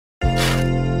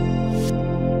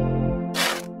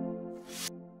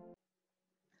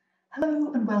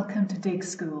Hello and welcome to Dig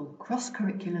School,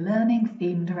 cross-curricular learning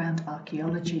themed around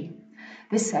archaeology.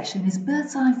 This session is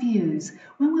bird's eye views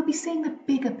when we'll be seeing the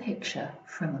bigger picture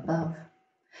from above.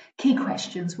 Key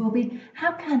questions will be: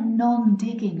 how can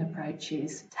non-digging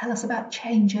approaches tell us about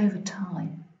change over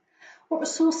time? What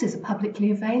resources are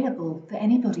publicly available that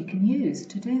anybody can use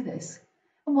to do this?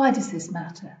 And why does this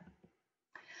matter?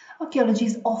 Archaeology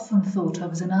is often thought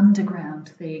of as an underground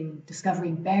thing,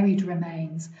 discovering buried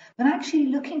remains, but actually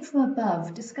looking from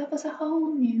above discovers a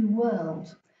whole new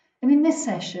world. And in this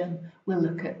session, we'll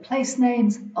look at place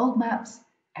names, old maps,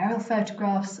 aerial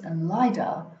photographs and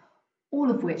LIDAR,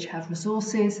 all of which have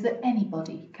resources that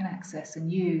anybody can access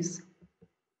and use.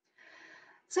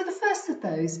 So the first of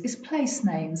those is place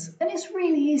names, and it's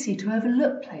really easy to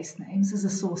overlook place names as a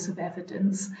source of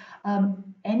evidence.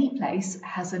 Any place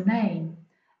has a name,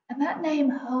 and that name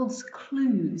holds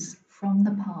clues from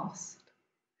the past.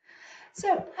 So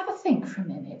have a think for a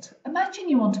minute. Imagine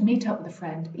you want to meet up with a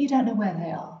friend, but you don't know where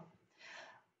they are.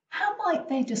 How might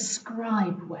they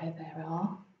describe where they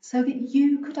are so that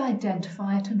you could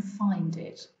identify it and find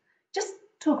it? Just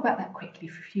talk about that quickly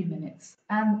for a few minutes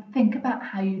and think about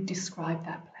how you describe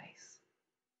that place.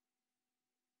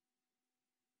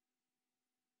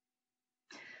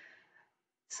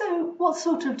 So what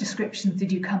sort of descriptions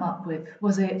did you come up with?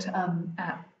 Was it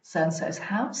at so-and-so's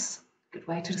house? Good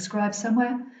way to describe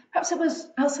somewhere. Perhaps it was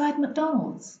outside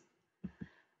McDonald's.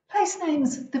 Place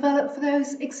names develop for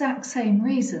those exact same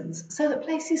reasons, so that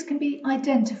places can be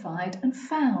identified and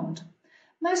found.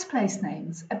 Most place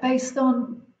names are based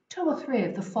on 2 or 3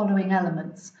 of the following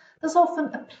elements. There's often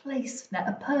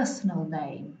a personal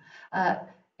name.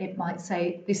 It might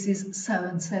say this is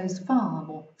so-and-so's farm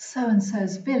or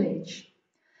so-and-so's village.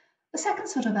 The second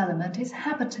sort of element is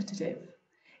habitative.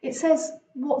 It says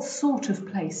what sort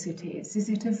of place it is. Is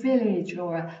it a village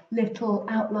or a little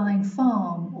outlying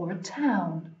farm or a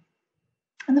town?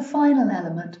 And the final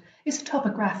element is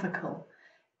topographical.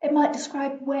 It might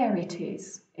describe where it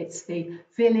is. It's the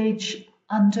village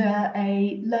under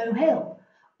a low hill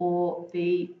or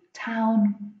the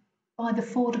town by the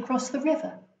ford across the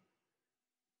river.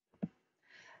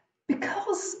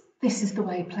 Because this is the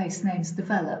way place names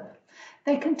develop,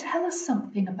 they can tell us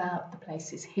something about the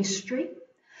place's history,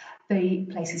 the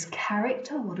place's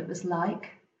character, what it was like,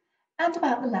 and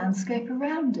about the landscape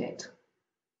around it.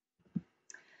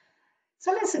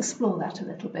 So let's explore that a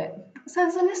little bit. So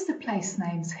there's a list of place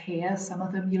names here. Some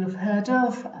of them you'll have heard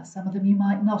of, some of them you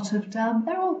might not have done.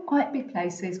 They're all quite big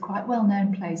places, quite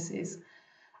well-known places.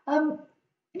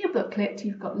 In your booklet,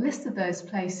 you've got a list of those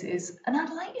places, and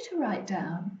I'd like you to write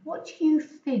down what do you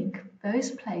think those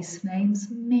place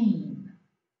names mean.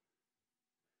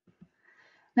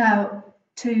 Now,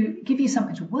 to give you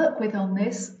something to work with on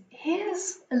this,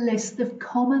 here's a list of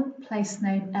common place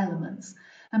name elements.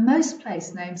 And most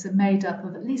place names are made up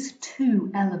of at least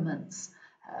 2 elements.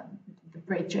 The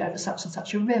bridge over such and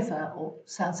such a river, or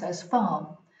so-and-so's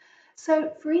farm.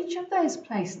 So for each of those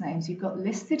place names you've got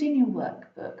listed in your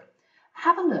workbook,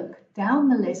 have a look down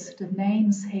the list of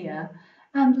names here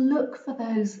and look for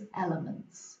those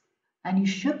elements. And you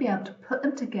should be able to put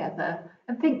them together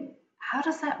and think, how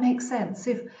does that make sense?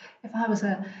 If I was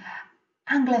an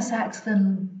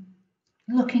Anglo-Saxon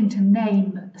looking to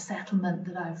name a settlement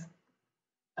that I've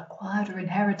acquired or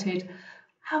inherited,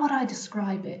 how would I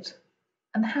describe it?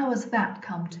 And how has that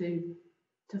come to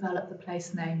develop the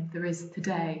place name there is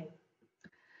today?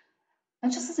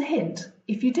 And just as a hint,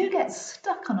 if you do get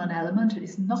stuck on an element that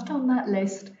is not on that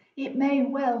list, it may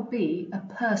well be a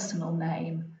personal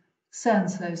name.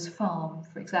 So-and-so's farm,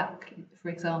 for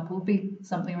example, would be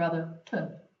something rather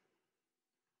fun.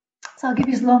 So I'll give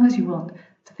you as long as you want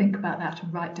to think about that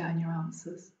and write down your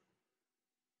answers.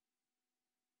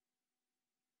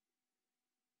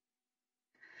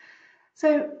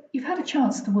 So you've had a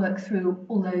chance to work through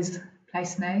all those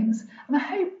place names, and I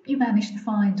hope you managed to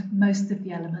find most of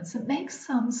the elements and make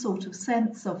some sort of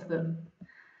sense of them.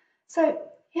 So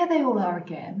here they all are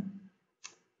again,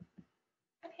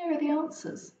 and here are the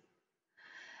answers.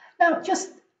 Now,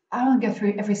 I won't go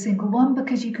through every single one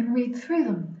because you can read through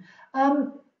them,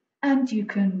 and you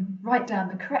can write down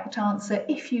the correct answer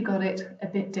if you got it a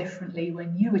bit differently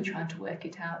when you were trying to work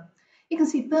it out. You can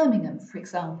see Birmingham, for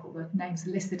example, the names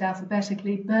are listed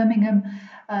alphabetically. Birmingham,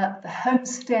 the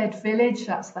homestead village,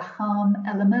 that's the harm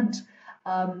element.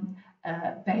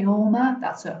 Beorma,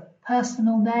 that's a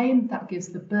personal name, that gives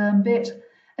the Birm bit.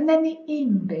 And then the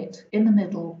ing bit in the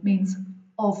middle means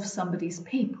of somebody's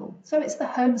people. So it's the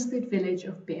homestead village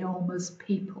of Beorma's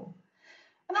people.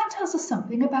 And that tells us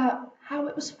something about how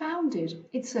it was founded.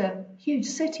 It's a huge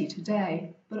city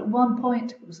today, but at one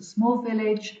point it was a small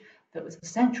village that was a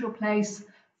central place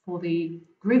for the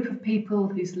group of people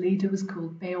whose leader was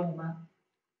called Beorma.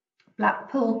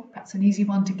 Blackpool, perhaps an easy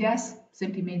one to guess,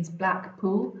 simply means black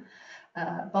pool.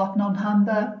 Barton on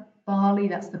Humber, Barley,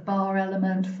 that's the bar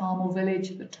element, farm or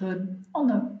village, the tun, on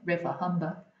the river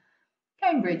Humber.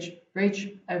 Cambridge, bridge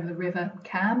over the river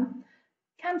Cam.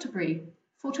 Canterbury,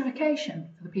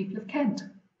 fortification for the people of Kent.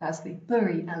 That's the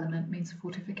bury element, means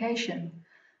fortification.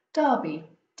 Derby,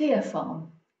 deer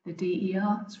farm. The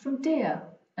DER is from deer,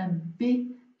 and by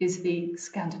is the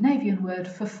Scandinavian word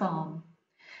for farm.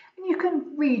 And you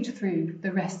can read through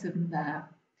the rest of them there.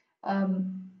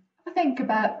 Think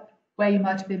about where you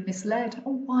might have been misled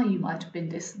or why you might have been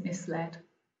misled.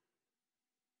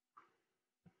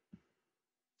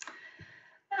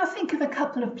 Now think of a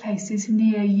couple of places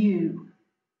near you,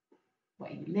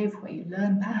 where you live, where you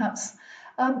learn perhaps,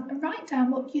 and write down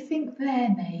what you think their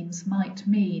names might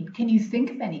mean. Can you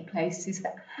think of any places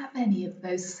that have any of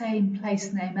those same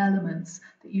place name elements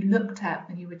that you looked at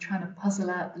when you were trying to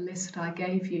puzzle out the list I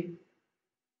gave you?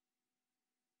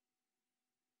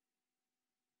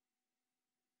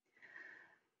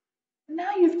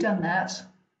 Now you've done that,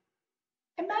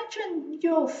 imagine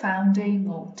you're founding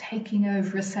or taking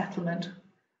over a settlement.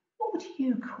 What would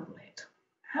you call it?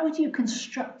 How would you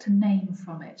construct a name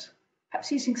from it?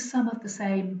 Perhaps using some of the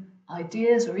same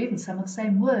ideas or even some of the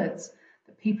same words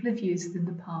that people have used in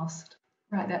the past.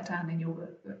 Write that down in your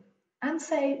workbook and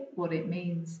say what it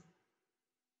means.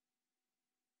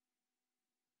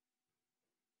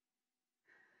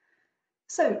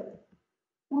 So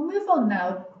we'll move on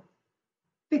now,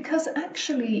 because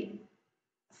actually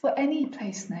for any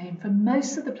place name, for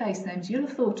most of the place names you'll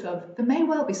have thought of, there may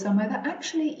well be somewhere that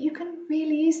actually you can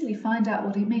really easily find out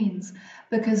what it means,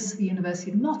 because the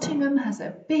University of Nottingham has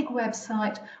a big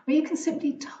website where you can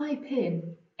simply type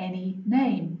in any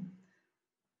name.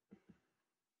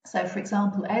 So for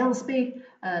example, Aylesby,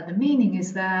 the meaning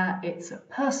is there, it's a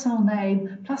personal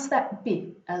name plus that by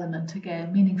element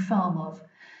again, meaning farm of.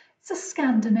 It's a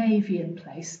Scandinavian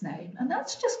place name, and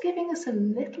that's just giving us a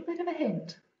little bit of a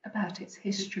hint about its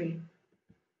history.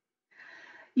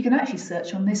 You can actually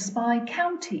search on this by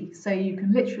county, so you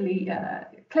can literally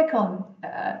click on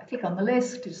the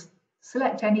list, just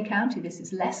select any county. This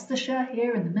is Leicestershire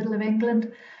here in the middle of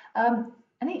England,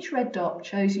 and each red dot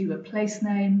shows you a place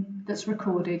name that's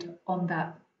recorded on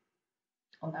that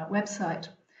website.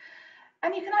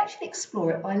 And you can actually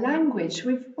explore it by language.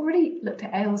 We've already looked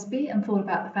at Aylesby and thought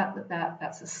about the fact that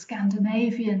that's a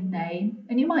Scandinavian name.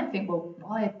 And you might think, well,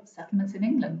 why have settlements in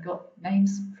England got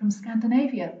names from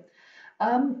Scandinavia?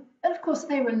 And of course,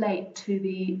 they relate to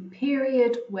the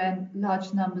period when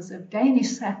large numbers of Danish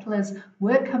settlers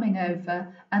were coming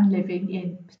over and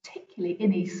living particularly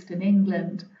in Eastern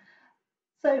England.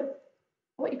 So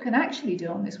what you can actually do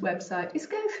on this website is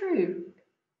go through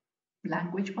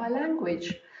language by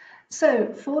language.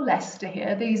 So for Leicester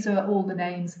here, these are all the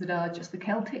names that are just the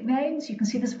Celtic names. You can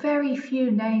see there's very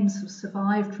few names that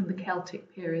survived from the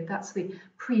Celtic period. That's the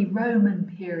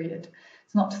pre-Roman period.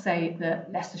 It's not to say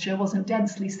that Leicestershire wasn't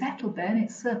densely settled then,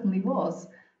 it certainly was,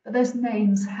 but those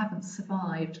names haven't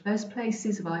survived. Those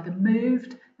places have either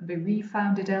moved and been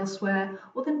refounded elsewhere,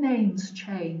 or the names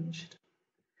changed.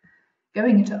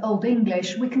 Going into Old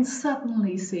English, we can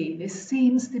suddenly see this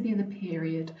seems to be the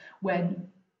period when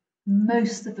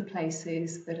most of the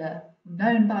places that are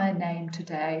known by a name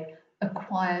today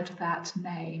acquired that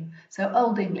name. So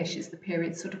Old English is the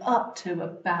period sort of up to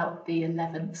about the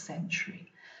 11th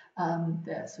century,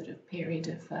 the sort of period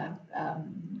of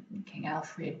King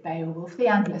Alfred, Beowulf, the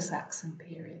Anglo-Saxon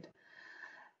period.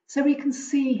 So we can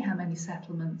see how many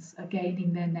settlements are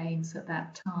gaining their names at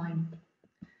that time.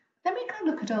 Then we can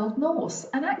look at Old Norse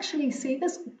and actually see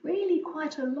there's really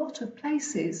quite a lot of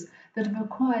places that have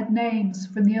acquired names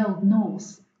from the Old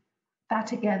Norse.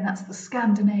 That again, that's the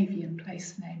Scandinavian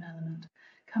place name element,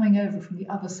 coming over from the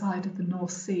other side of the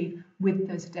North Sea with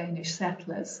those Danish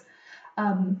settlers.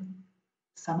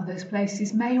 Some of those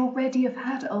places may already have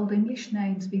had Old English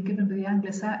names being given by the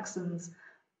Anglo-Saxons,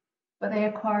 but they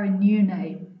acquire a new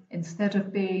name. Instead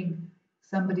of being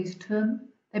somebody's tun,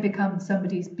 they become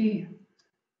somebody's by.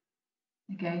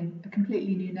 Again, a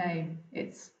completely new name.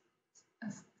 It's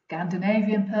a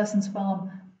Scandinavian person's farm,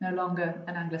 no longer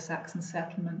an Anglo-Saxon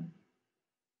settlement.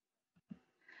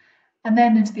 And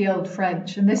then into the Old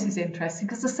French, and this is interesting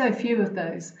because there's so few of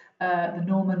those. The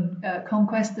Norman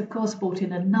conquest, of course, brought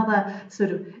in another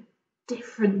sort of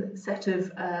different set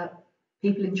of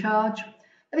people in charge.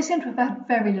 But they seem to have had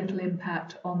very little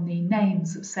impact on the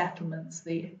names of settlements.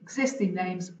 The existing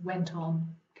names went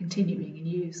on continuing in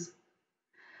use.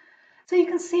 So you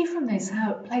can see from this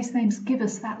how place names give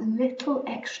us that little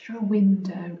extra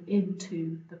window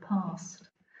into the past.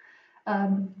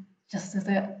 just as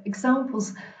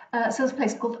examples, so there's a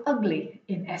place called Ugly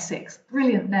in Essex.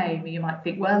 Brilliant name. You might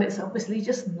think, well, it's obviously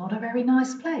just not a very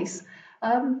nice place.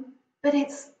 But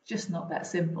it's just not that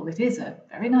simple. It is a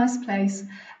very nice place.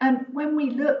 And when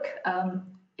we look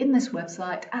in this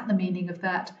website at the meaning of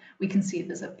that, we can see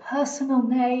there's a personal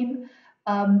name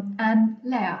and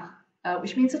lair,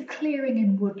 which means a clearing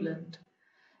in woodland.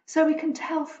 So we can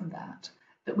tell from that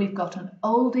we've got an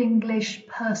Old English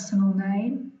personal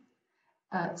name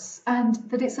and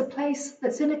that it's a place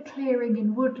that's in a clearing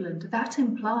in woodland. That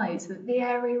implies that the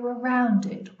area around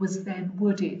it was then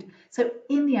wooded. So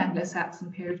in the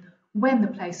Anglo-Saxon period, when the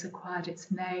place acquired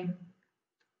its name,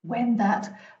 when that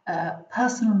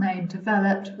personal name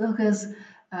developed, Uggers,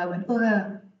 when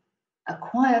Ugger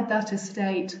acquired that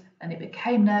estate and it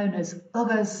became known as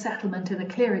Uggers settlement in a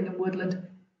clearing in woodland,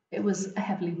 it was a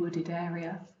heavily wooded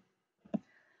area.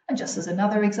 And just as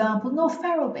another example, North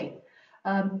Ferriby,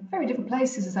 very different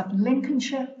places. It's up in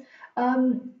Lincolnshire.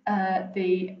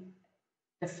 The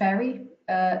ferry,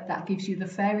 that gives you the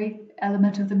ferry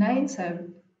element of the name, so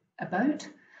a boat,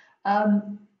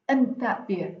 and that'd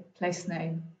be a place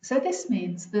name. So this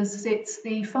means it's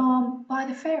the farm by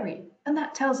the ferry, and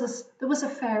that tells us there was a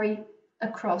ferry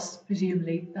across,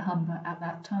 presumably, the Humber at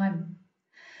that time.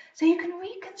 So you can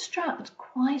reconstruct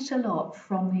quite a lot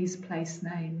from these place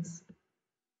names.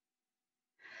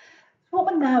 What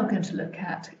we're now going to look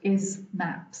at is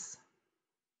maps.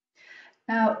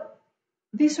 Now,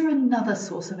 these are another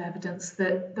source of evidence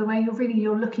that the way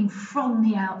you're looking from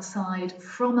the outside,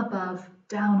 from above,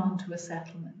 down onto a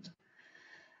settlement.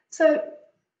 So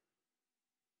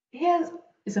here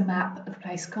is a map of a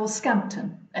place called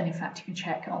Scampton, and in fact you can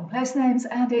check on place names,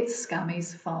 and it's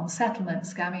Scammy's farm settlement.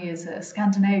 Scammy is a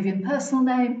Scandinavian personal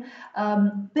name,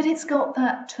 but it's got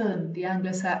that Tun, the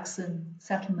Anglo-Saxon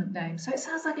settlement name. So it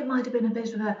sounds like it might have been a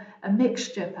bit of a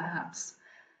mixture, perhaps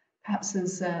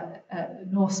as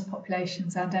Norse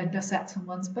populations and Anglo-Saxon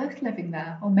ones both living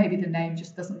there, or maybe the name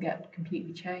just doesn't get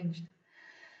completely changed.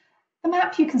 The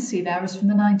map you can see there is from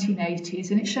the 1980s,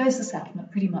 and it shows the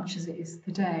settlement pretty much as it is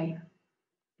today.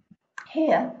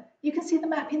 Here, you can see the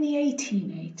map in the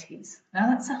 1880s. Now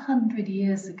that's 100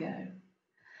 years ago.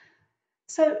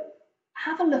 So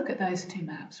have a look at those two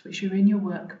maps, which are in your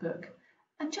workbook,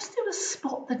 and just do a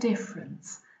spot the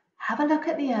difference. Have a look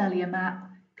at the earlier map,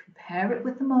 compare it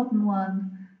with the modern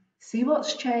one, see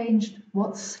what's changed,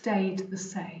 what's stayed the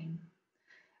same.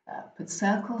 Put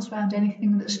circles around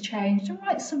anything that's changed and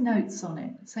write some notes on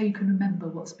it so you can remember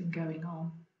what's been going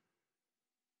on.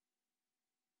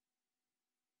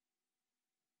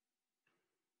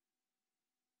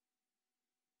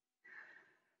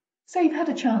 So you've had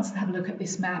a chance to have a look at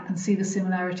this map and see the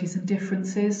similarities and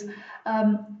differences.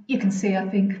 You can see, I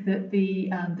think, that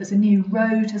there's a new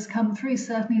road has come through.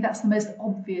 Certainly that's the most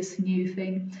obvious new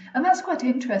thing. And that's quite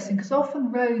interesting because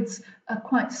often roads are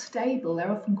quite stable.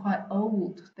 They're often quite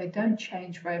old. They don't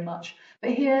change very much.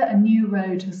 But here a new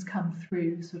road has come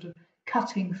through, sort of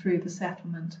cutting through the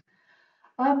settlement.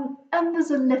 And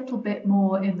there's a little bit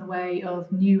more in the way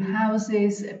of new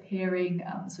houses appearing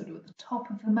sort of at the top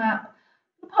of the map.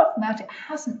 Apart from that, it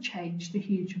hasn't changed a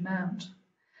huge amount.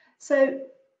 So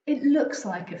it looks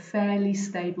like a fairly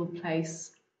stable place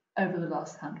over the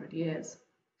last 100 years.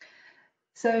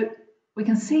 So we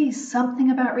can see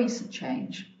something about recent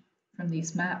change from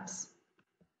these maps.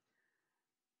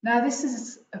 Now this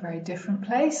is a very different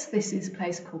place. This is a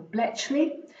place called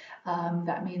Bletchley.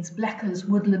 That means Blecher's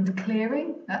woodland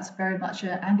clearing. That's very much an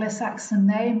Anglo-Saxon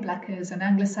name. Blecher is an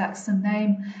Anglo-Saxon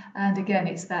name, and again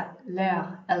it's that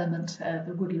lair element,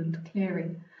 the woodland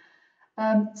clearing.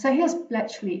 So here's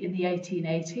Bletchley in the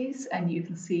 1880s, and you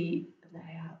can see the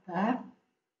layout there.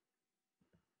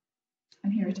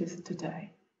 And here it is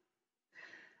today.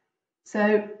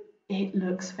 So it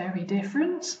looks very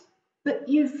different, but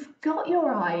you've got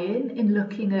your eye in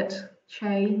looking at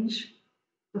change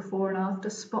before and after,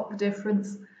 spot the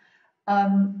difference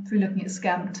through looking at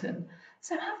Scampton.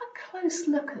 So have a close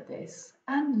look at this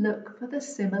and look for the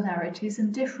similarities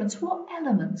and difference. What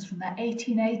elements from that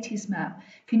 1880s map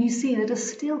can you see that are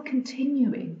still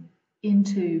continuing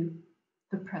into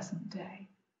the present day?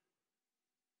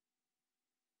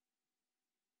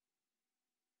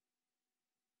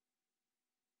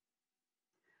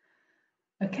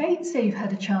 Okay, so you've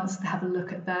had a chance to have a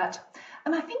look at that.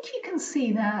 And I think you can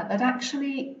see there that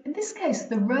actually, in this case,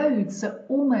 the roads are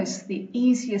almost the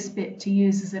easiest bit to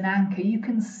use as an anchor. You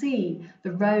can see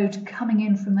the road coming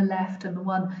in from the left and the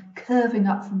one curving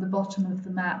up from the bottom of the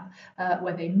map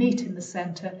where they meet in the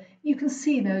centre. You can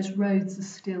see those roads are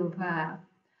still there.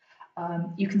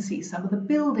 You can see some of the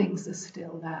buildings are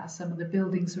still there, some of the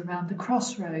buildings around the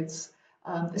crossroads.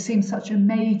 It seems such a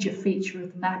major feature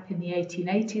of the map in the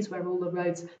 1880s, where all the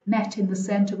roads met in the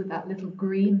centre with that little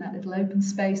green, that little open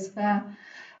space there.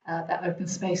 That open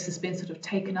space has been sort of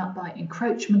taken up by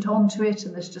encroachment onto it,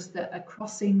 and there's just a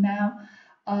crossing now.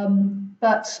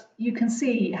 But you can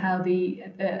see how the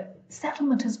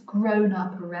settlement has grown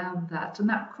up around that, and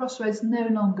that crossroads no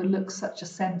longer looks such a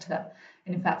centre.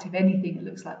 And in fact, if anything, it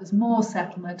looks like there's more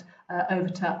settlement over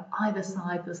to either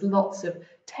side. There's lots of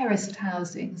terraced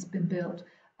housing has been built,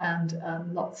 and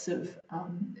lots of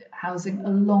housing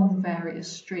along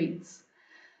various streets.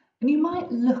 And you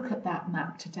might look at that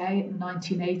map today, the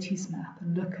 1980s map,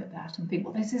 and look at that and think,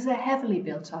 well, this is a heavily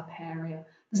built up area.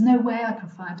 There's no way I can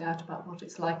find out about what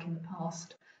it's like in the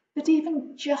past. But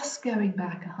even just going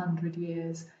back 100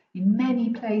 years, in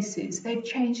many places, they've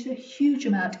changed a huge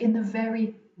amount in the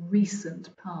very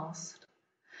recent past.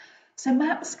 So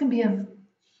maps can be a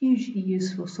hugely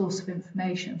useful source of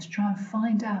information to try and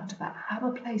find out about how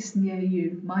a place near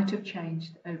you might have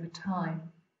changed over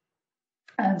time.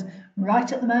 And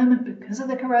right at the moment, because of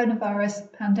the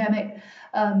coronavirus pandemic,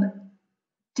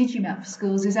 Digimap for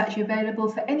Schools is actually available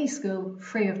for any school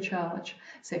free of charge.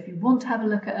 So if you want to have a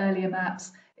look at earlier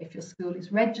maps, if your school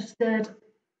is registered,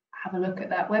 have a look at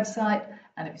that website,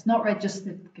 and if it's not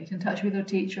registered, get in touch with your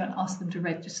teacher and ask them to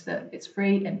register. It's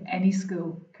free and any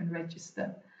school can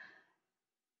register.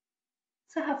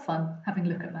 So have fun having a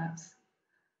look at maps.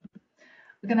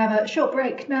 We're going to have a short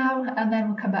break now, and then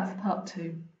we'll come back for part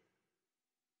 2.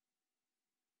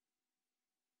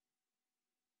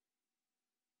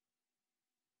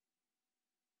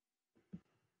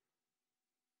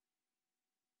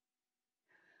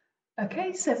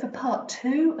 Okay, so for part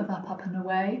 2 of Up and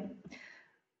Away,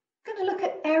 we're going to look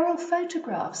at aerial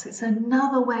photographs. It's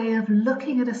another way of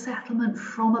looking at a settlement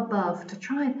from above to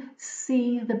try and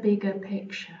see the bigger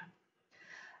picture.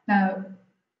 Now,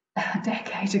 a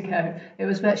decade ago, it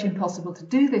was virtually impossible to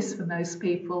do this for most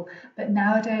people, but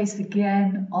nowadays,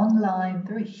 again, online,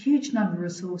 there are a huge number of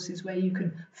resources where you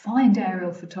can find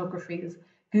aerial photography. There's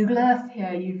Google Earth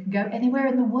here. You can go anywhere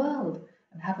in the world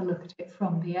and have a look at it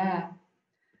from the air.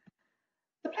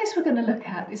 The place we're going to look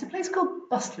at is a place called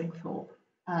Bustlingthorpe.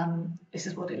 This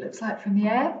is what it looks like from the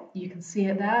air. You can see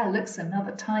it there. It looks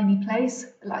another tiny place,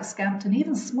 like Scampton,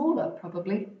 even smaller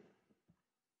probably.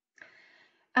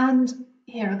 And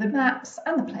here are the maps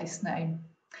and the place name.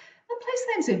 The place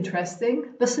name's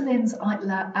interesting. Busselin's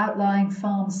outlying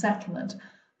farm settlement.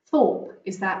 Thorpe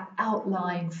is that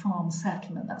outlying farm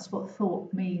settlement. That's what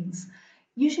Thorpe means.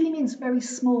 Usually means very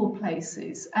small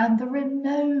places, and there are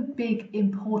no big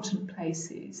important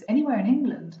places anywhere in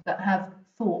England that have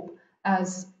Thorpe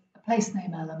as a place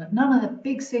name element. None of the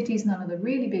big cities, none of the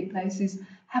really big places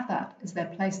have that as their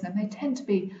place name. They tend to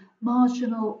be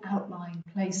marginal outlying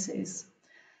places.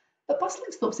 But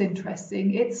Bustlingthorpe's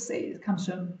interesting. It comes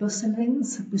from Busselin,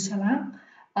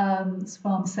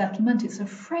 farm settlement. It's a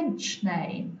French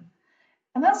name.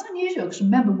 And that's unusual because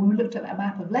remember, when we looked at that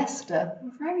map of Leicester, there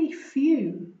were very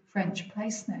few French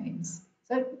place names.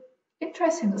 So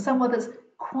interesting that somewhere that's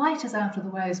quite as out of the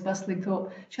way as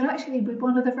Bustlingthorpe should actually be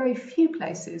one of the very few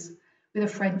places with a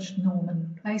French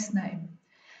Norman place name.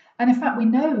 And in fact, we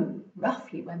know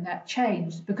roughly when that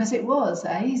changed because it was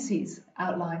Aes's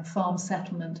outlying farm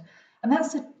settlement, and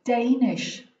that's a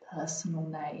Danish personal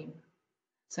name.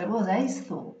 So it was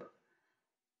Aesthorpe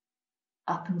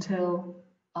up until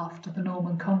after the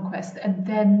Norman conquest, and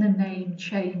then the name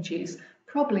changes,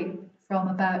 probably from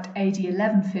about AD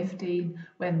 1115,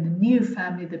 when the new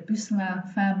family, the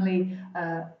Busselin family,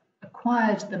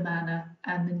 acquired the manor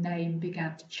and the name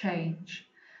began to change.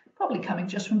 Probably coming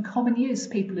just from common use.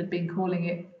 People had been calling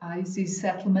it Aes's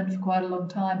settlement for quite a long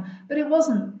time, but it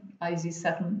wasn't Aes's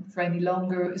settlement for any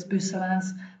longer, it was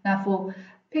Busselin's. Therefore,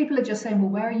 people are just saying, well,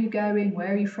 where are you going?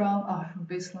 Where are you from? Oh, from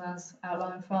Busselin's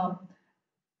outlying farm.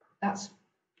 That's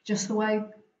just the way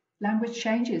language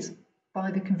changes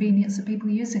by the convenience of people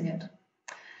using it.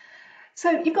 So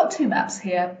you've got 2 maps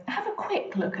here. Have a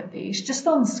quick look at these just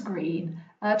on screen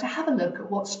to have a look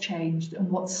at what's changed and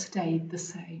what's stayed the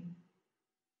same.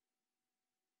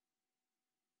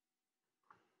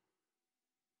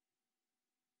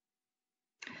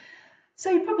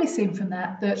 So you've probably seen from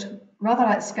that rather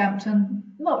like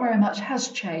Scampton, not very much has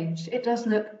changed. It does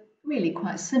look really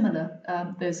quite similar.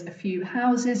 There's a few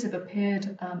houses have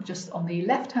appeared just on the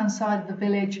left-hand side of the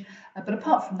village, but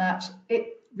apart from that,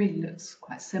 it really looks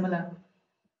quite similar.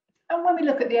 And when we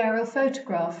look at the aerial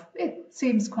photograph, it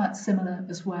seems quite similar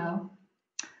as well.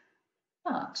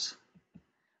 But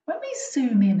when we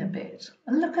zoom in a bit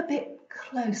and look a bit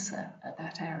closer at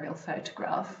that aerial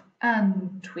photograph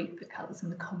and tweak the colours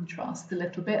and the contrast a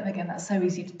little bit, and again, that's so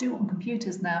easy to do on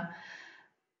computers now,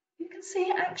 you can can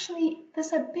see actually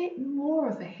there's a bit more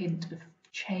of a hint of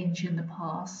change in the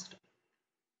past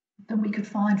than we could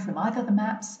find from either the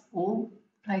maps or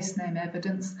place name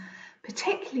evidence,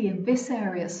 particularly in this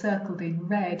area circled in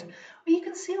red, where you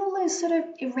can see all those sort of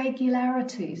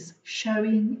irregularities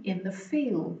showing in the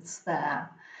fields there.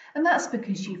 And that's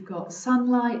because you've got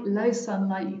sunlight, low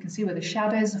sunlight, you can see where the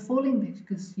shadows are falling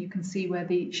because you can see where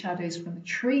the shadows from the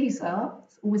trees are.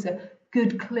 It's always a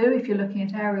good clue if you're looking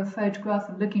at aerial photograph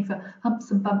and looking for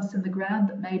humps and bumps in the ground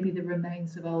that may be the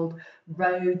remains of old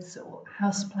roads or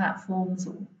house platforms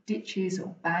or ditches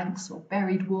or banks or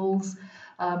buried walls.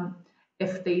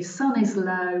 If the sun is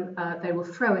low, they will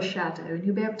throw a shadow and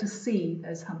you'll be able to see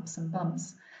those humps and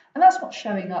bumps. And that's what's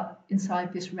showing up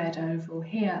inside this red oval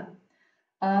here.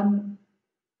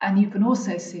 And you can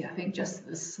also see, I think,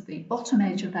 just at the bottom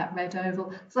edge of that red oval,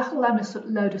 there's a whole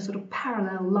load of sort of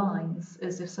parallel lines,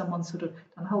 as if someone sort of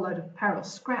done a whole load of parallel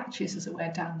scratches, as it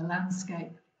were, down the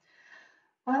landscape.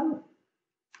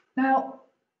 Now,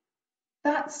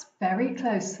 that's very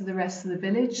close to the rest of the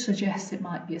village, suggests it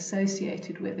might be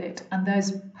associated with it. And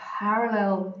those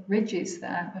parallel ridges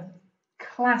there are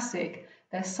classic.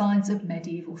 They're signs of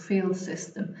medieval field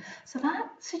system. So that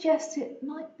suggests it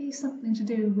might be something to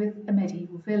do with a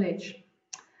medieval village.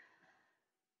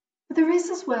 But there is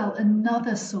as well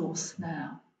another source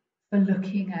now for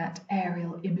looking at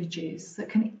aerial images that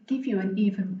can give you an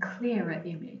even clearer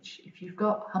image. If you've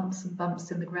got humps and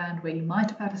bumps in the ground where you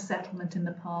might have had a settlement in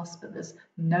the past, but there's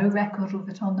no record of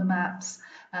it on the maps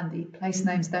and the place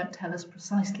names don't tell us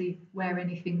precisely where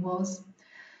anything was.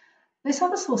 This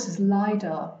other source is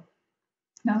LIDAR.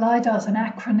 Now, LIDAR is an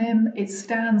acronym. It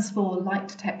stands for Light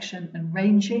Detection and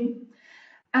Ranging,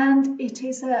 and it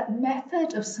is a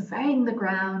method of surveying the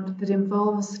ground that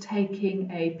involves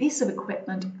taking a piece of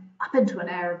equipment up into an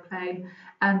aeroplane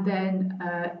and then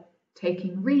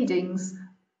taking readings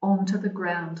onto the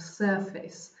ground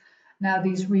surface. Now,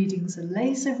 these readings are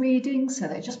laser readings, so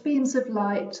they're just beams of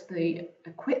light. The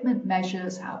equipment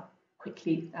measures how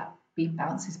quickly that beam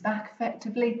bounces back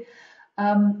effectively.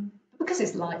 Because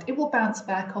it's light, it will bounce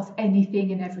back off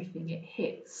anything and everything it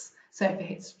hits. So if it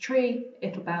hits a tree,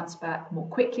 it'll bounce back more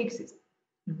quickly because it's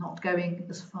not going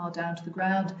as far down to the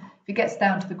ground. If it gets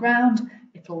down to the ground,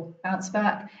 it'll bounce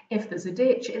back. If there's a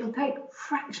ditch, it'll take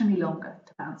fractionally longer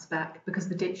to bounce back because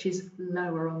the ditch is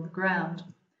lower on the ground.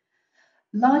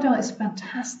 LIDAR is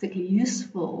fantastically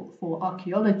useful for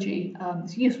archaeology.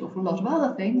 It's useful for a lot of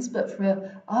other things, but from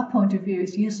our point of view,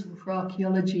 it's useful for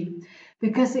archaeology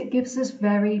because it gives us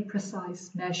very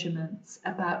precise measurements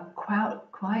about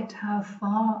quite how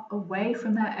far away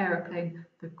from that aeroplane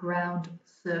the ground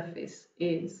surface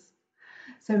is.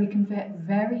 So we can get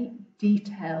very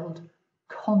detailed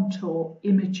contour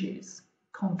images,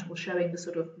 contour showing the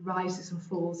sort of rises and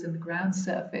falls in the ground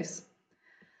surface.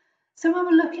 So when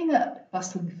we're looking at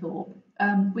Bustling Thorpe,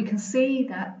 we can see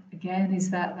that again is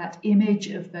that image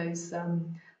of those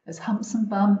humps and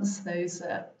bumps, those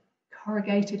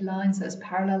corrugated lines, those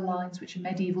parallel lines, which are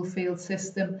medieval field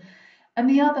system, and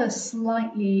the other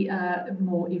slightly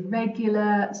more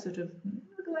irregular, sort of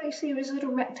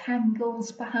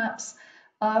rectangles perhaps.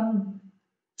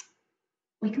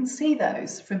 We can see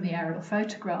those from the aerial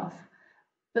photograph,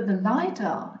 but the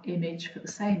LIDAR image for the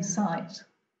same site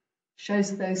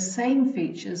shows those same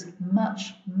features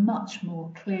much, much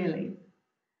more clearly.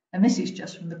 And this is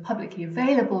just from the publicly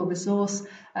available resource,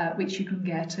 which you can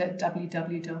get at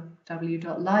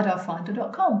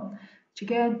www.lidarfinder.com, which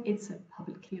again, it's a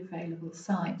publicly available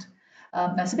site.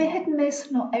 That's a bit hit and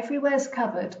miss, not everywhere is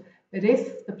covered, but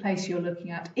if the place you're looking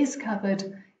at is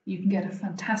covered, you can get a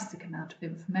fantastic amount of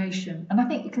information. And I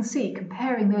think you can see,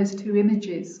 comparing those two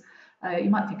images,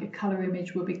 you might think a colour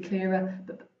image will be clearer,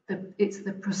 but it's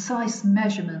the precise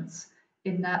measurements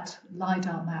in that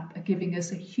LIDAR map are giving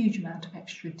us a huge amount of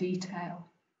extra detail.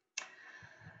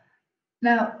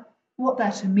 Now, what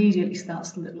that immediately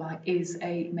starts to look like is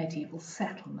a medieval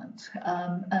settlement.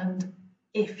 And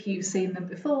if you've seen them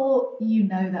before, you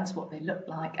know that's what they look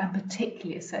like, and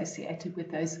particularly associated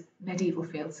with those medieval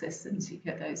field systems. You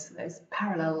get those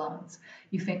parallel lines.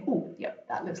 You think, oh, yep,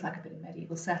 that looks like a bit of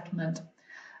medieval settlement.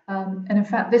 And in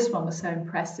fact, this one was so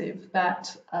impressive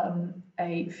that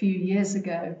a few years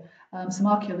ago, some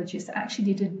archaeologists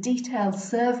actually did a detailed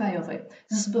survey of it.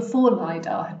 This is before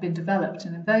LIDAR had been developed,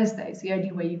 and in those days, the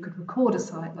only way you could record a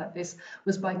site like this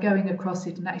was by going across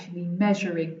it and actually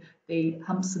measuring the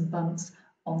humps and bumps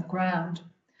on the ground.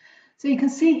 So you can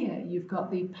see here, you've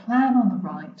got the plan on the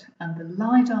right and the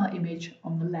LIDAR image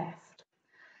on the left.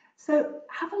 So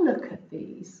have a look at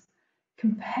these.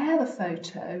 Compare the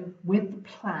photo with the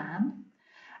plan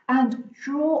and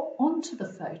draw onto the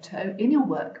photo in your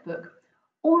workbook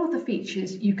all of the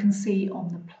features you can see on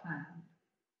the plan.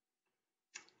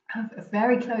 Have a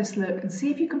very close look and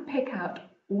see if you can pick out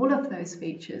all of those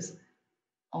features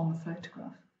on the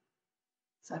photograph.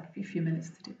 So I'll give you a few minutes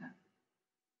to do that.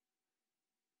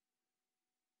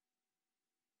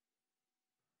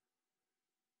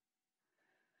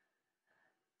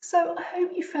 So I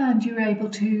hope you found you were able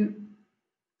to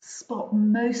spot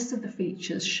most of the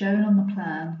features shown on the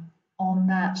plan on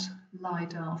that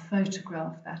LIDAR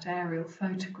photograph, that aerial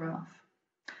photograph.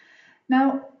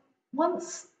 Now,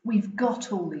 once we've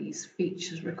got all these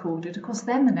features recorded, of course,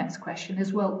 then the next question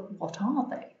is, well, what are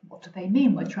they? What do they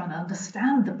mean? We're trying to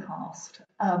understand the past.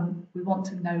 We want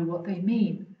to know what they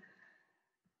mean.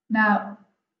 Now,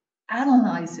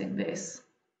 analysing this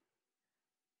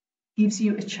gives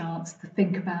you a chance to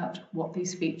think about what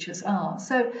these features are.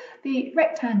 So the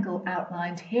rectangle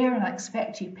outlined here, and I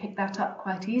expect you picked that up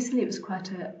quite easily. It was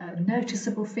quite a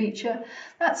noticeable feature.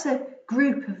 That's a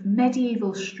group of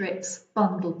medieval strips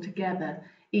bundled together.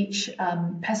 Each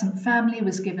peasant family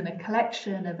was given a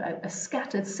collection of a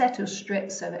scattered set of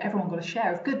strips so that everyone got a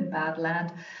share of good and bad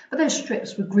land, but those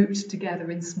strips were grouped together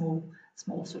in small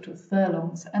sort of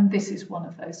furlongs, and this is one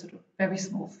of those sort of very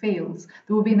small fields.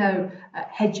 There will be no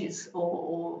hedges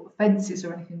or fences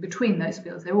or anything between those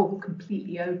fields. They're all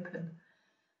completely open.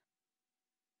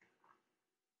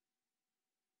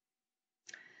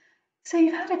 So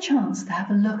you've had a chance to have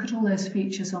a look at all those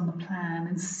features on the plan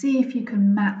and see if you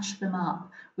can match them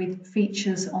up with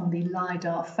features on the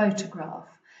LIDAR photograph.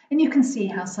 And you can see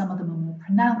how some of them are more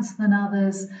pronounced than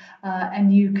others,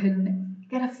 and you can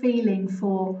get a feeling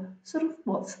for sort of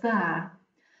what's there.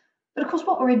 But of course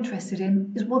what we're interested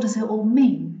in is, what does it all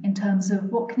mean in terms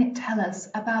of what can it tell us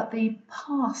about the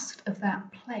past of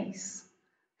that place?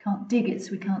 Can't dig it,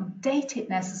 so we can't date it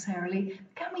necessarily,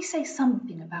 but can we say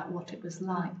something about what it was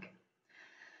like?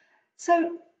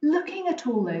 So looking at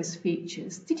all those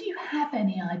features, did you have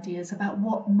any ideas about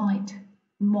what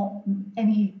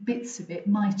any bits of it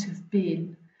might have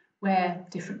been? Where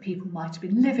different people might have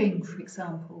been living, for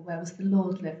example. Where was the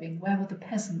lord living? Where were the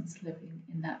peasants living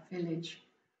in that village?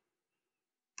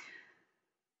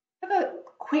 Have a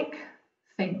quick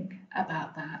think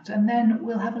about that, and then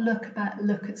we'll have a look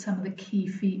at some of the key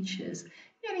features.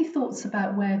 Any thoughts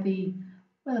about where the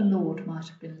lord might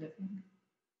have been living?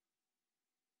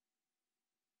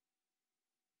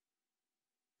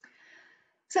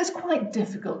 So it's quite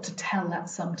difficult to tell that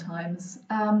sometimes,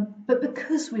 but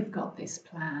because we've got this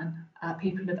plan,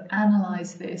 people have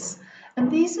analysed this, and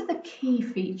these are the key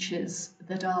features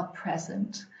that are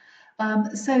present.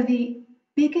 So the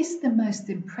biggest and most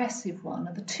impressive one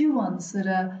are the two ones that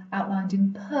are outlined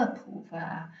in purple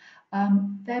there.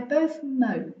 They're both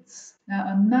moats. Now,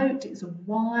 a moat is a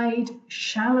wide,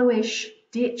 shallowish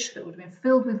ditch that would have been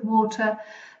filled with water.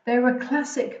 They're a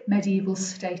classic medieval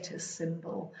status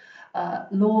symbol.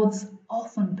 Lords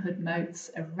often put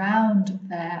moats around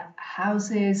their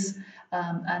houses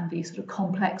and the sort of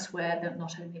complex where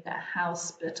not only their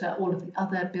house but all of the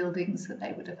other buildings that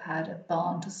they would have had, a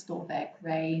barn to store their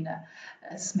grain,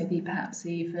 a smithy perhaps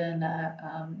even,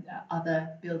 other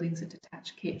buildings, a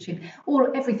detached kitchen,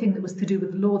 everything that was to do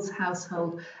with the lord's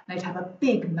household, and they'd have a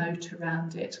big moat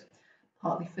around it.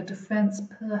 Partly for defence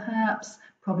perhaps,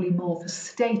 probably more for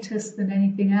status than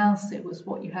anything else. It was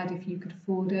what you had if you could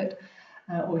afford it,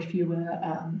 or if you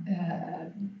were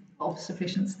of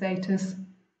sufficient status.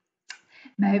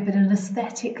 May have been an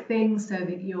aesthetic thing so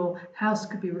that your house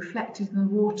could be reflected in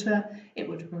the water. It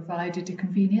would have provided a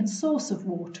convenient source of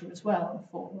water as well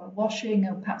for washing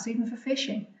or perhaps even for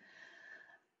fishing.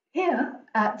 Here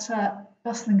at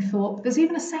Bustlingthorpe, there's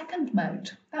even a second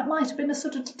moat. That might have been a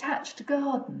sort of detached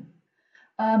garden.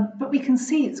 But we can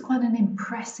see it's quite an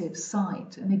impressive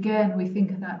site. And again, we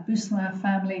think of that Busselin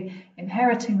family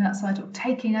inheriting that site or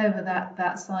taking over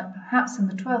that site, perhaps in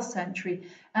the 12th century,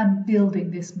 and building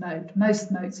this moat.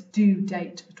 Most moats do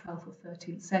date to the 12th or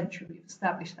 13th century. We've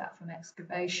established that from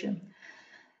excavation.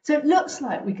 So it looks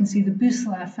like we can see the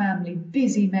Busselin family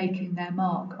busy making their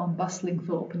mark on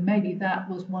Bustlingthorpe, and maybe that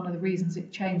was one of the reasons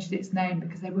it changed its name,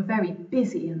 because they were very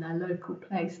busy in their local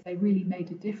place. They really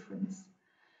made a difference.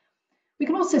 We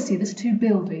can also see there's two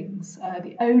buildings.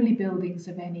 The only buildings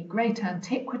of any great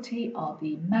antiquity are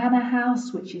the manor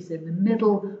house, which is in the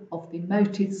middle of the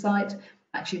moated site.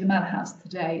 Actually, the manor house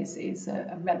today is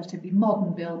a relatively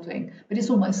modern building, but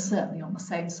it's almost certainly on the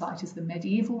same site as the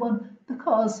medieval one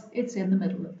because it's in the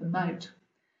middle of the moat.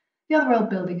 The other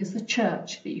old building is the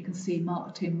church that you can see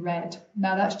marked in red.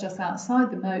 Now that's just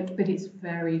outside the moat, but it's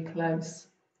very close.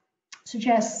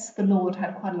 Suggests the Lord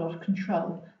had quite a lot of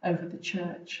control over the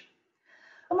church.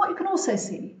 And what you can also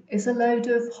see is a load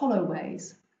of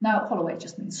hollowways. Now, holloway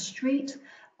just means street.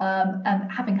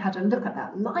 And having had a look at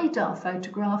that LIDAR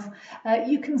photograph,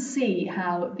 you can see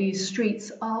how these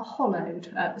streets are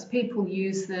hollowed as people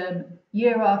use them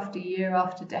year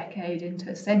after decade,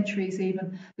 into centuries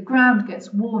even. The ground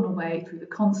gets worn away through the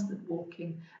constant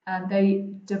walking and they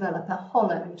develop a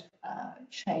hollowed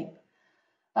shape.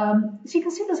 So you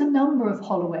can see there's a number of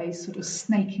holloways sort of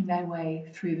snaking their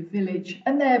way through the village,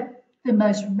 and they're the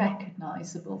most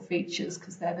recognisable features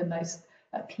because they're the most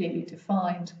clearly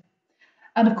defined.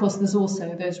 And of course, there's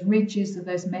also those ridges of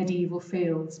those medieval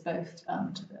fields, both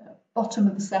to the bottom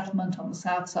of the settlement on the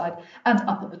south side and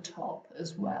up at the top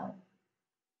as well.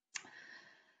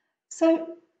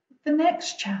 So the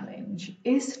next challenge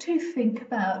is to think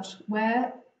about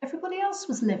where everybody else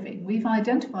was living. We've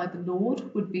identified the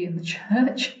Lord would be in the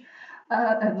church,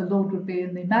 the Lord would be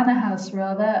in the manor house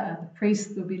rather, and the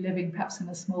priest would be living perhaps in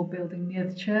a small building near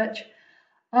the church.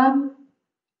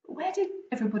 Where did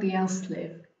everybody else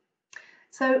live?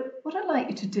 So what I'd like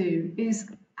you to do is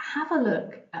have a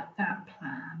look at that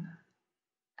plan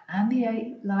and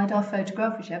the LIDAR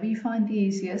photograph, whichever you find the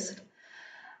easiest,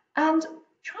 and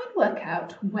try and work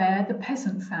out where the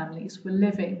peasant families were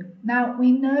living. Now,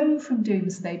 we know from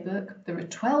Domesday Book there are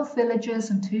 12 villagers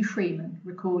and 2 freemen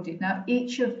recorded. Now,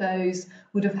 each of those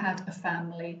would have had a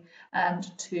family, and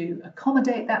to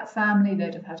accommodate that family,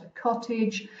 they'd have had a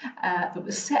cottage that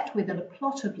was set within a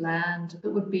plot of land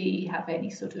that would have any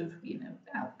sort of,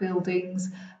 outbuildings,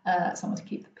 somewhere to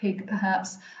keep the pig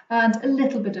perhaps, and a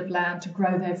little bit of land to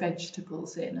grow their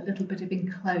vegetables in, a little bit of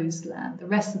enclosed land. The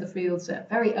rest of the fields are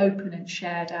very open and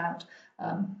shared out,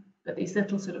 but these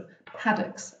little sort of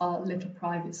paddocks are little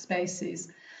private spaces.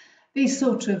 These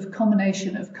sort of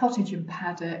combination of cottage and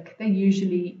paddock, they're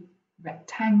usually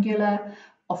rectangular.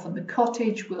 Often the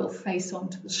cottage will face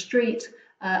onto the street,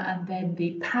 and then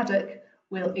the paddock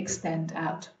will extend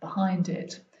out behind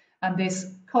it. And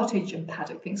this cottage and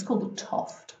paddock thing is called a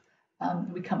toft.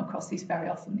 We come across these very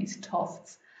often, these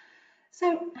tofts.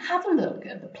 So have a look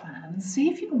at the plan and see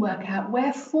if you can work out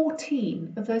where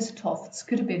 14 of those tofts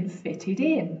could have been fitted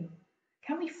in.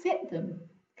 Can we fit them?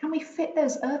 Can we fit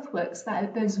those earthworks,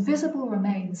 those visible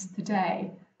remains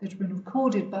today that have been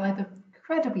recorded by the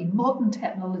incredibly modern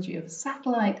technology of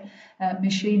satellite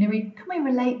machinery? Can we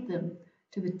relate them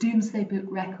to the Domesday Book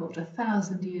record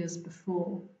 1,000 years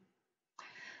before?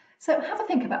 So have a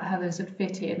think about how those would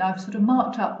fit in. I've sort of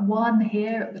marked up one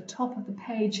here at the top of the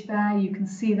page there. You can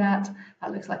see that.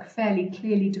 That looks like a fairly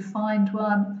clearly defined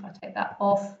one. If I take that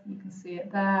off, you can see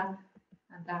it there.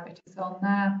 And there it is on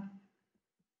there.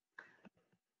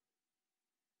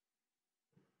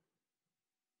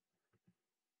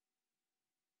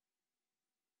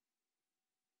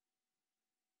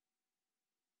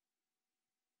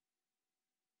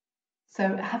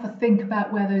 So have a think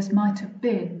about where those might have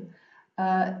been.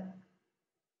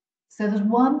 So there's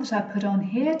one that I put on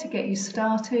here to get you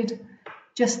started,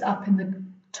 just up in the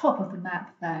top of the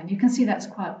map there. And you can see that's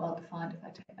quite well defined. If I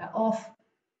take that off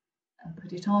and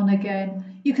put it on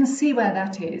again, you can see where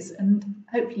that is, and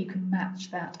hopefully you can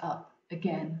match that up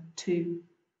again to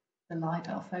the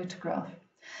LIDAR photograph.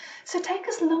 So take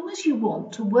as long as you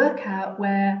want to work out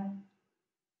where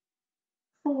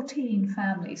 14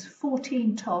 families,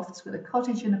 14 tofts with a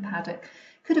cottage and a paddock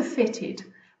could have fitted.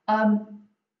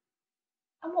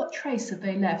 And what trace have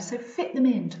they left? So fit them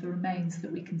into the remains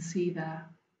that we can see there.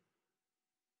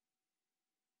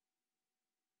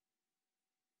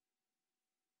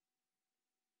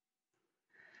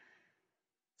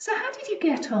 So how did you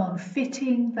get on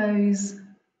fitting those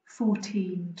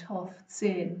 14 tofts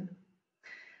in?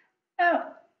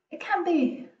 Now, it can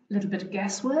be a little bit of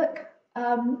guesswork,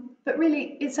 but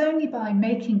really it's only by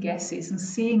making guesses and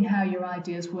seeing how your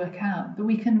ideas work out that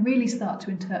we can really start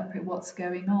to interpret what's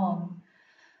going on.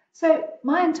 So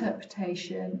my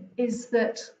interpretation is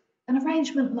that an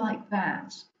arrangement like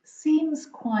that seems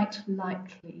quite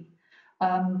likely.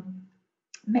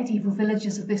 Medieval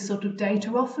villages of this sort of date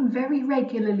are often very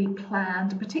regularly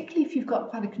planned, particularly if you've got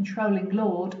quite a controlling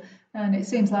lord, and it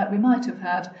seems like we might have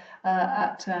had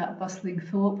at bustling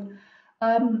Thorpe.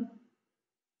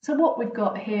 So what we've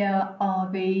got here are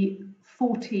the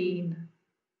 14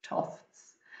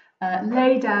 tofts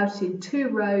laid out in 2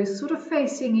 rows, sort of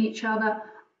facing each other,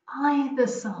 either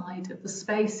side of the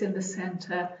space in the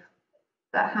centre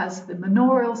that has the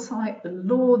manorial site, the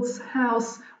Lord's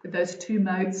house with those 2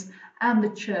 moats, and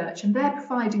the church. And they're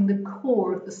providing the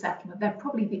core of the settlement. They're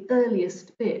probably the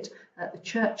earliest bit, the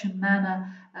church and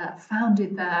manor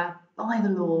founded there by the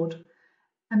Lord.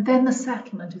 And then the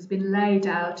settlement has been laid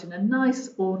out in a nice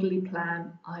orderly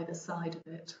plan either side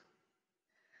of it.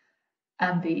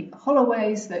 And the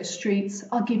hollowways, those streets,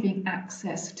 are giving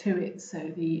access to it.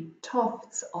 So the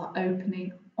tofts are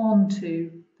opening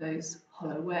onto those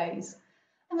hollowways.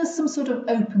 And there's some sort of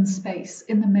open space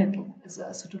in the middle. There's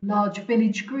a sort of large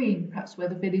village green, perhaps where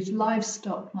the village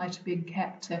livestock might have been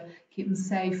kept to keep them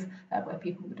safe, where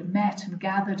people would have met and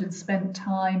gathered and spent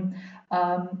time.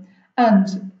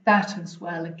 And that as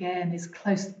well, again, is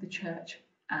close to the church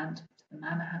and to the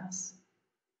manor house.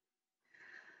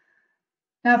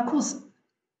 Now, of course,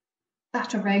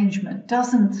 that arrangement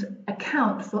doesn't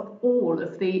account for all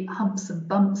of the humps and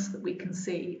bumps that we can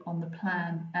see on the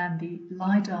plan and the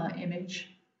LIDAR image.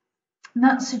 And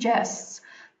that suggests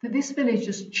that this village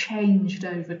has changed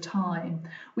over time.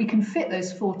 We can fit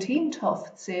those 14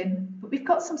 tofts in, but we've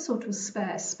got some sort of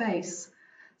spare space.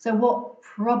 So what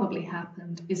probably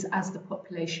happened is as the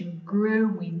population grew,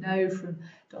 we know from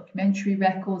documentary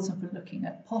records and from looking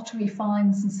at pottery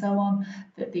finds and so on,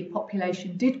 that the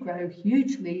population did grow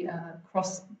hugely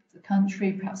across the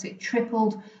country. Perhaps it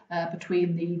tripled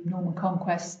between the Norman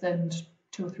conquest and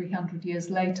 200 or 300 years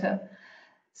later.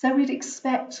 So we'd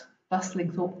expect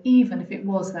bustling thought, even if it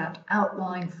was that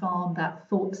outlying farm, that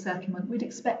thought settlement, we'd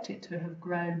expect it to have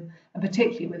grown, and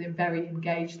particularly with a very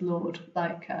engaged lord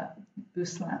like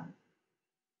Bousselin.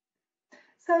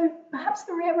 So perhaps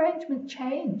the rearrangement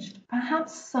changed.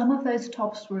 Perhaps some of those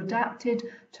tofts were adapted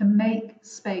to make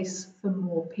space for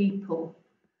more people.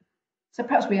 So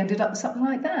perhaps we ended up with something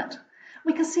like that.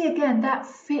 We can see again that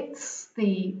fits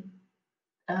the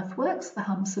earthworks, the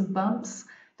humps and bumps.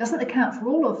 Doesn't account for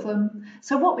all of them.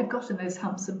 So what we've got in those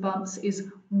humps and bumps is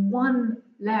one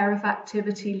layer of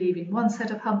activity leaving one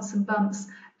set of humps and bumps,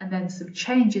 and then some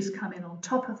changes coming on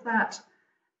top of that.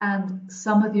 And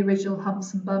some of the original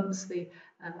humps and bumps, the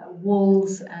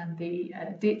walls and the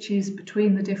ditches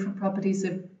between the different properties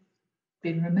have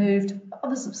been removed, but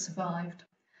others have survived.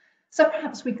 So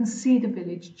perhaps we can see the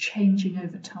village changing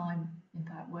over time in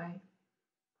that way.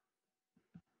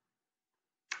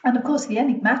 And of course, the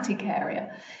enigmatic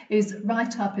area is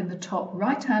right up in the top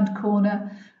right-hand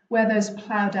corner where those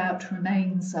ploughed out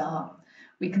remains are.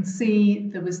 We can see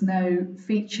there was no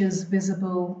features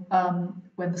visible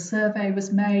when the survey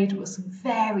was made. There were some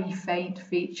very faint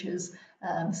features.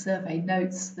 The survey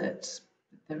notes that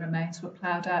the remains were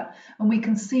ploughed out. And we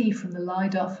can see from the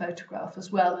LIDAR photograph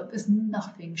as well that there's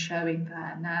nothing showing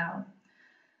there now.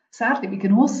 Sadly, we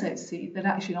can also see that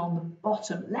actually on the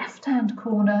bottom left-hand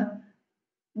corner,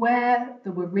 where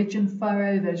there were ridge and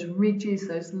furrow, those ridges,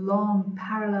 those long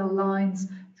parallel lines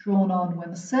drawn on when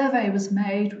the survey was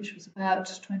made, which was about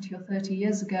 20 or 30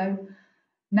 years ago.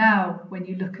 Now, when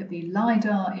you look at the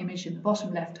LIDAR image in the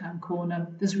bottom left-hand corner,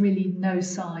 there's really no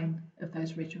sign of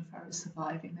those ridge and furrows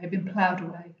surviving. They've been ploughed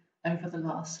away over the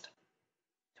last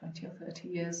 20 or 30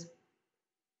 years.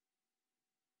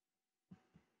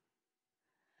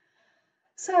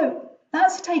 So,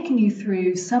 that's taken you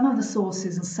through some of the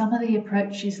sources and some of the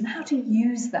approaches and how to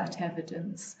use that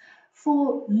evidence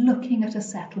for looking at a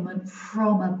settlement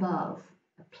from above,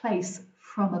 a place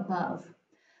from above.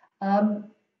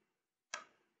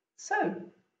 So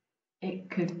it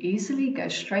could easily go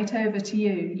straight over to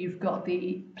you. You've got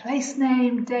the place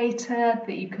name data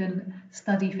that you can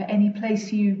study for any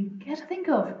place you care to think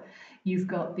of. You've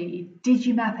got the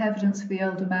digimap evidence for the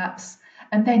older maps.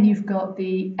 And then you've got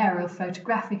the aerial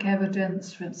photographic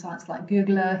evidence from sites like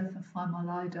Google Earth and Find My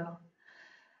LIDAR.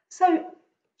 So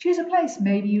choose a place.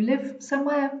 Maybe you live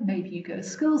somewhere, maybe you go to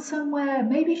school somewhere,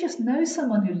 maybe you just know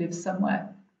someone who lives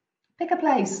somewhere. Pick a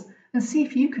place and see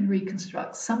if you can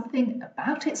reconstruct something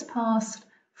about its past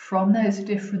from those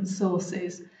different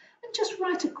sources, and just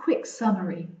write a quick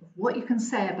summary of what you can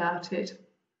say about it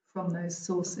from those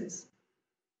sources.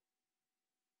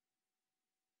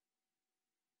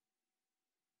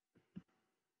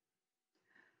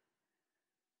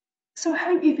 So I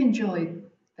hope you've enjoyed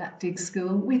that dig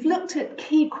school. We've looked at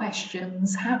key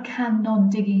questions. How can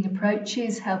non-digging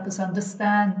approaches help us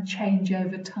understand change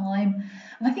over time?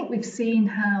 And I think we've seen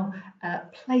how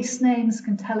place names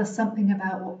can tell us something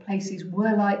about what places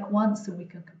were like once, and we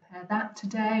can compare that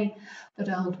today. That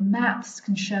old maps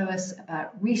can show us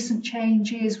about recent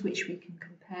changes, which we can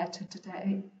compare to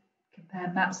today,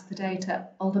 compare maps today to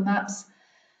older maps.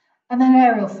 And then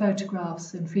aerial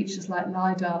photographs and features like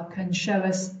LIDAR can show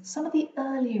us some of the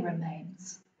earlier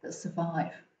remains that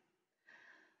survive.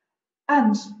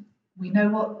 And we know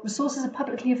what resources are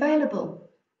publicly available.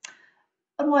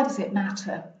 And why does it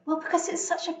matter? Well, because it's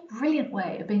such a brilliant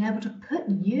way of being able to put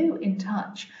you in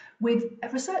touch with a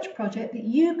research project that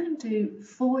you can do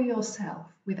for yourself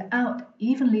without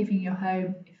even leaving your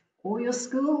home or your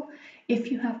school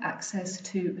if you have access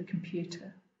to a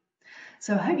computer.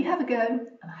 So I hope you have a go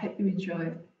and I hope you enjoy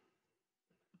it.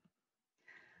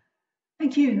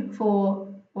 Thank you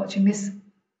for watching this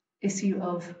issue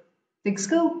of Dig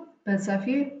School, Bird's Eye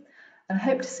View, and I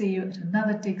hope to see you at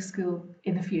another Dig School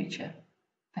in the future.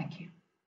 Thank you.